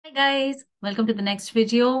Hi guys, welcome to the next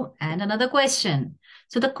video and another question.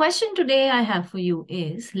 So the question today I have for you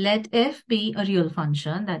is, let f be a real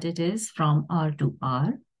function, that it is from R to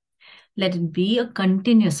R. Let it be a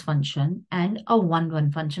continuous function and a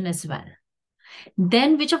one-one function as well.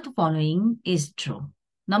 Then which of the following is true?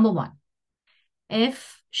 Number one,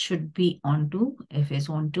 f should be onto, f is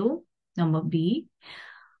onto. Number B,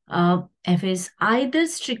 f is either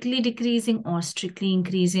strictly decreasing or strictly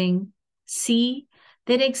increasing. C,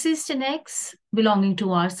 there exists an x belonging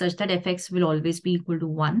to R such that fx will always be equal to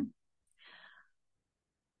 1.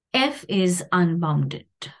 F is unbounded.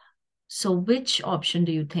 So which option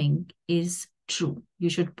do you think is true? You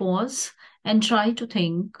should pause and try to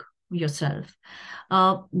think yourself.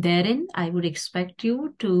 Therein, I would expect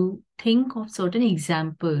you to think of certain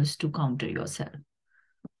examples to counter yourself.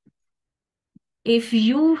 If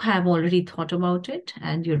you have already thought about it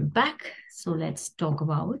and you're back, so let's talk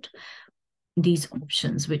about these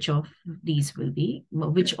options, which of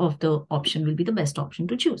the option will be the best option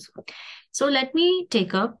to choose. So let me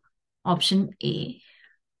take up option A,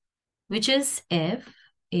 which is f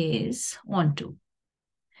is onto.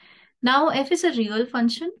 Now f is a real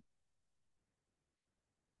function.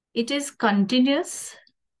 It is continuous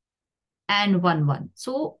and 1-1.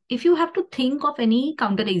 So if you have to think of any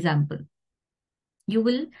counter example, you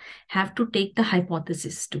will have to take the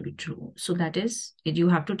hypothesis to be true. So that is, you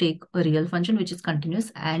have to take a real function which is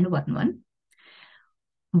continuous and 1-1,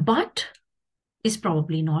 but is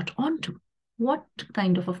probably not onto. What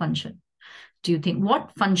kind of a function do you think?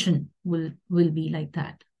 What function will be like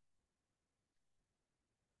that?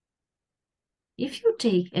 If you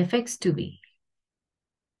take fx to be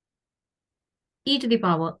e to the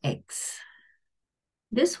power x,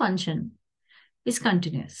 this function is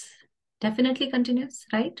continuous. Definitely continuous,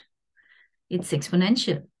 right? It's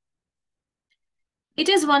exponential. It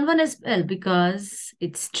is 1-1 as well because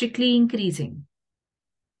it's strictly increasing.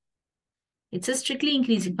 It's a strictly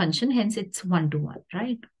increasing function, hence it's 1-1,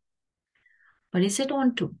 right? But is it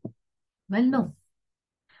onto? Well, no.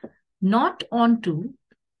 Not onto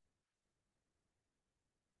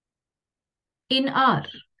in R,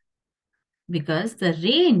 because the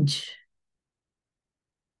range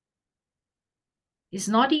is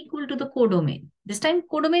not equal to the codomain. This time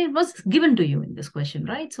codomain was given to you in this question,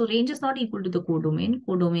 right? So range is not equal to the codomain.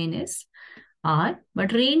 Codomain is R,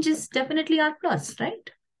 but range is definitely R plus, right?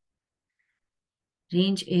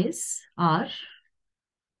 Range is R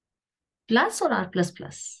plus or R plus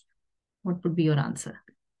plus? What would be your answer?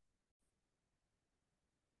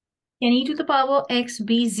 Can e to the power x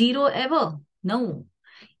be 0 ever? No.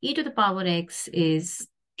 E to the power x is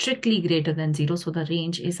strictly greater than 0. So the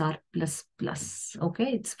range is R plus plus.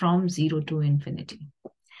 Okay, it's from 0 to infinity.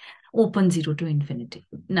 Open 0 to infinity.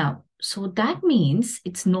 Now, so that means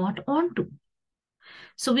it's not onto.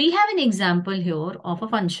 So we have an example here of a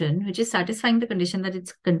function which is satisfying the condition that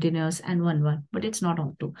it's continuous and 1-1, but it's not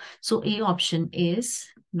onto. So A option is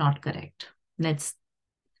not correct. Let's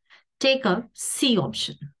take up C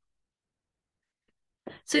option.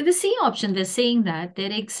 So in the C option, they're saying that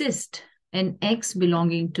there exists an x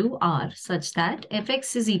belonging to R such that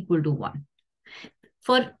fx is equal to 1.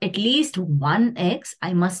 For at least one x,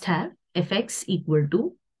 I must have fx equal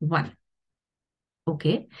to 1.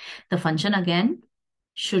 Okay, the function again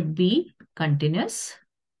should be continuous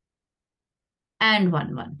and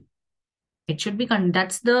 1-1. It should be,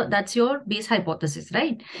 that's your base hypothesis,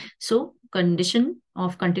 right? So condition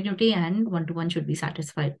of continuity and 1-1 should be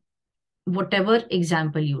satisfied, whatever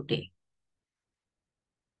example you take.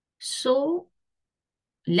 So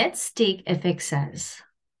let's take fx as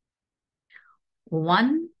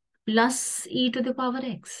 1 plus e to the power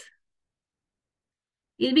x.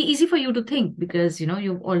 It'll be easy for you to think because,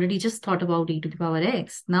 you've already just thought about e to the power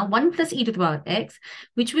x. Now 1 plus e to the power x,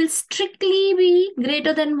 which will strictly be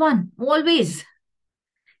greater than 1, always.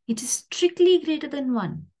 It is strictly greater than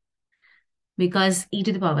 1 because e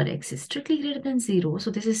to the power x is strictly greater than 0.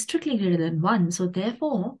 So this is strictly greater than 1. So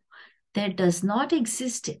therefore, there does not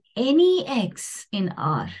exist any x in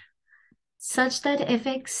R such that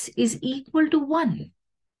fx is equal to 1.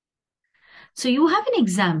 So you have an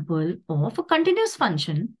example of a continuous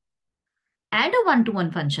function and a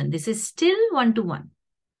 1-1 function. This is still 1-1.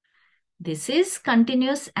 This is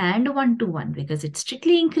continuous and 1-1 because it's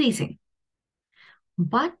strictly increasing.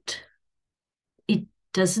 But it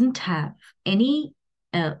doesn't have any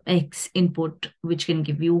x input which can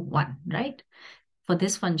give you 1, right? For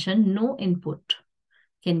this function, no input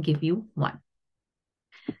can give you 1.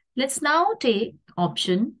 Let's now take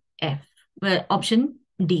option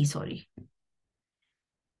D, sorry.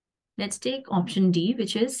 Let's take option D,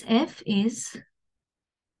 which is f is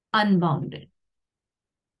unbounded.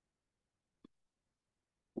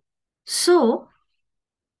 So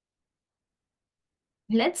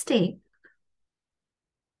let's take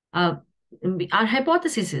our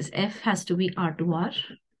hypothesis is f has to be R2R.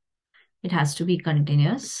 It has to be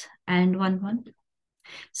continuous and 1, 1.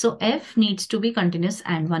 So f needs to be continuous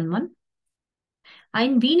and 1, 1.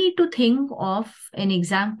 And we need to think of an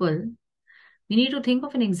example. We need to think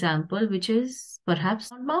of an example which is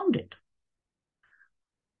perhaps not bounded.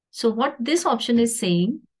 So what this option is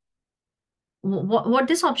saying, what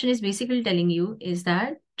this option is basically telling you is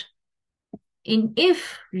that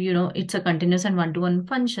if it's a continuous and one-to-one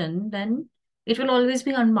function, then it will always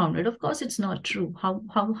be unbounded. Of course, it's not true.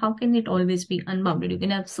 How can it always be unbounded? You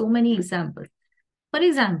can have so many examples. For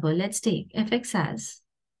example, let's take fx as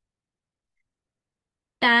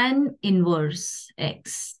tan inverse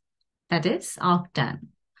x, that is arctan.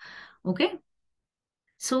 Okay.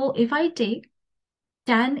 So if I take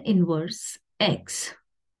tan inverse x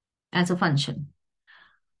as a function,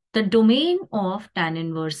 the domain of tan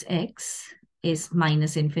inverse x is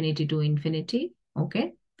 -infinity to infinity.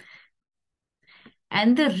 Okay.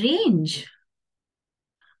 And the range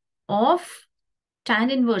of tan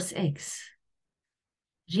inverse x,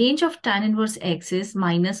 range of tan inverse x is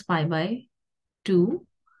 -π/2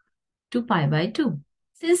 to π/2.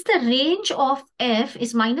 Since the range of f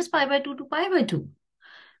is -π/2 to π/2,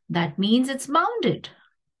 that means it's bounded.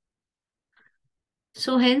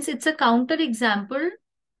 So hence it's a counter example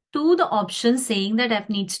to the option saying that f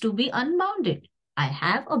needs to be unbounded. I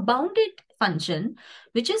have a bounded function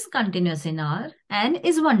which is continuous in R and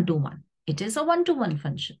is 1-to-1. It is a 1-to-1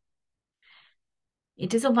 function.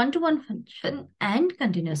 It is a 1-to-1 function and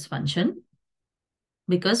continuous function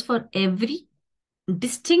because for every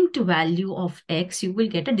distinct value of x, you will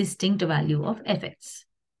get a distinct value of fx.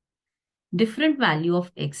 Different value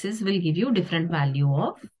of x's will give you different value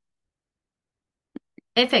of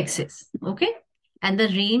fx's. Okay. And the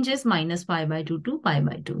range is -π/2 to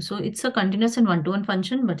π/2. So it's a continuous and 1-to-1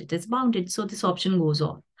 function, but it is bounded. So this option goes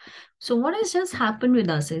off. So what has just happened with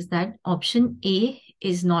us is that option A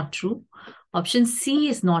is not true. Option C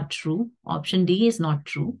is not true. Option D is not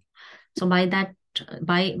true. So by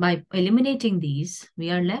eliminating these,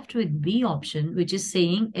 we are left with B option, which is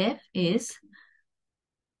saying f is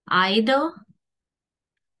either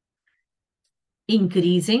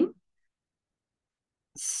increasing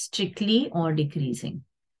strictly or decreasing.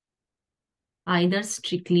 Either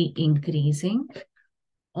strictly increasing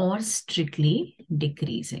or strictly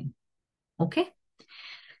decreasing. Okay.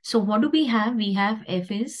 So what do we have? We have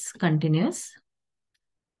f is continuous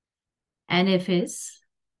and f is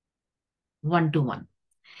 1-to-1.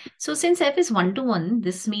 So since f is 1-to-1,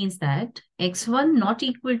 this means that x1 not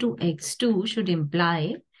equal to x2 should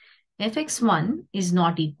imply fx1 is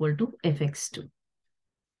not equal to fx2.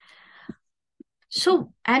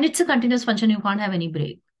 So, and it's a continuous function, you can't have any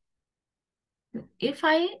break. If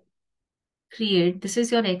I create, this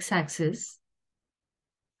is your x-axis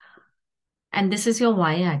and this is your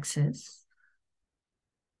y-axis.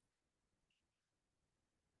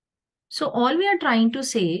 So all we are trying to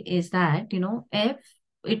say is that, f,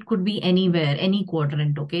 it could be anywhere, any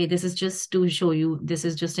quadrant, okay? This is just to show you, this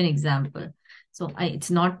is just an example. So it's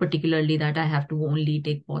not particularly that I have to only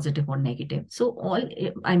take positive or negative. So all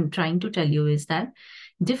I'm trying to tell you is that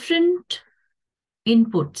different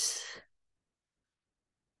inputs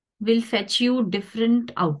will fetch you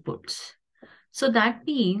different outputs. So that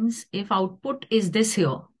means if output is this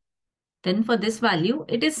here, then for this value,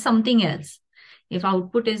 it is something else. If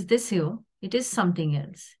output is this here, it is something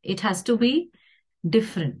else. It has to be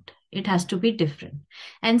different. It has to be different.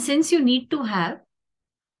 And since you need to have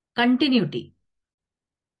continuity,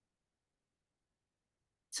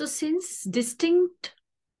 so since distinct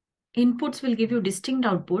inputs will give you distinct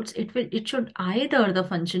outputs, it should either the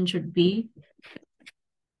function should be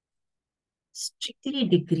strictly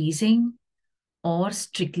decreasing or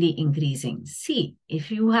strictly increasing. See, if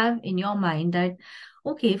you have in your mind that,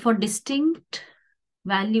 okay, for distinct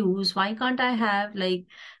values, why can't I have like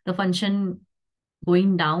the function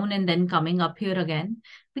going down and then coming up here again?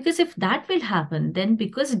 Because if that will happen, then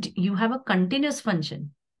because you have a continuous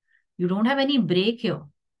function, you don't have any break here.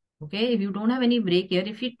 Okay, if you don't have any break here,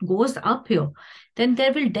 if it goes up here, then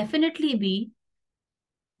there will definitely be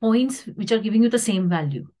points which are giving you the same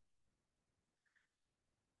value.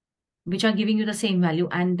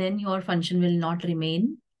 And then your function will not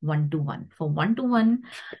remain 1-to-1. For 1-to-1,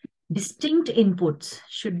 distinct inputs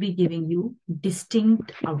should be giving you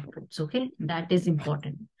distinct outputs. Okay, that is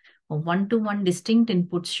important. For 1-to-1, distinct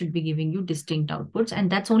inputs should be giving you distinct outputs, and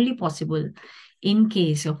that's only possible in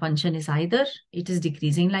case your function is either it is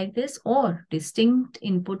decreasing like this or distinct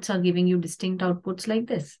inputs are giving you distinct outputs like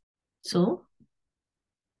this. So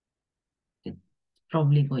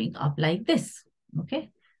probably going up like this. Okay.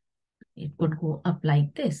 It could go up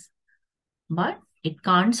like this. But it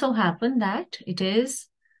can't so happen that it is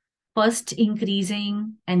first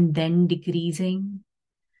increasing and then decreasing.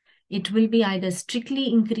 It will be either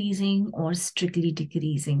strictly increasing or strictly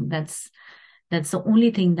decreasing. That's the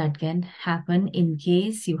only thing that can happen in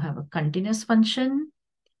case you have a continuous function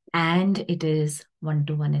and it is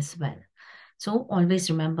one-to-one as well. So always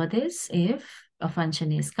remember this. If a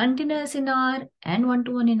function is continuous in R and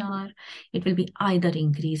one-to-one in R, it will be either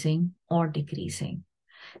increasing or decreasing.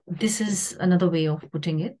 This is another way of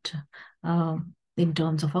putting it in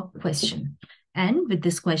terms of a question. And with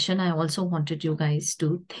this question, I also wanted you guys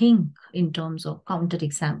to think in terms of counter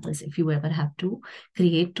examples if you ever have to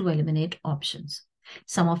create to eliminate options.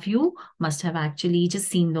 Some of you must have actually just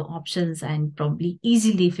seen the options and probably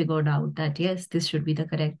easily figured out that, yes, this should be the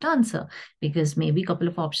correct answer, because maybe a couple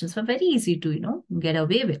of options were very easy to, get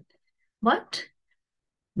away with. But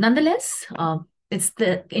nonetheless, it's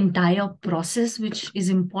the entire process which is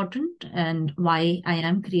important and why I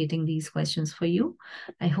am creating these questions for you.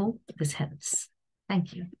 I hope this helps.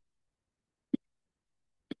 Thank you.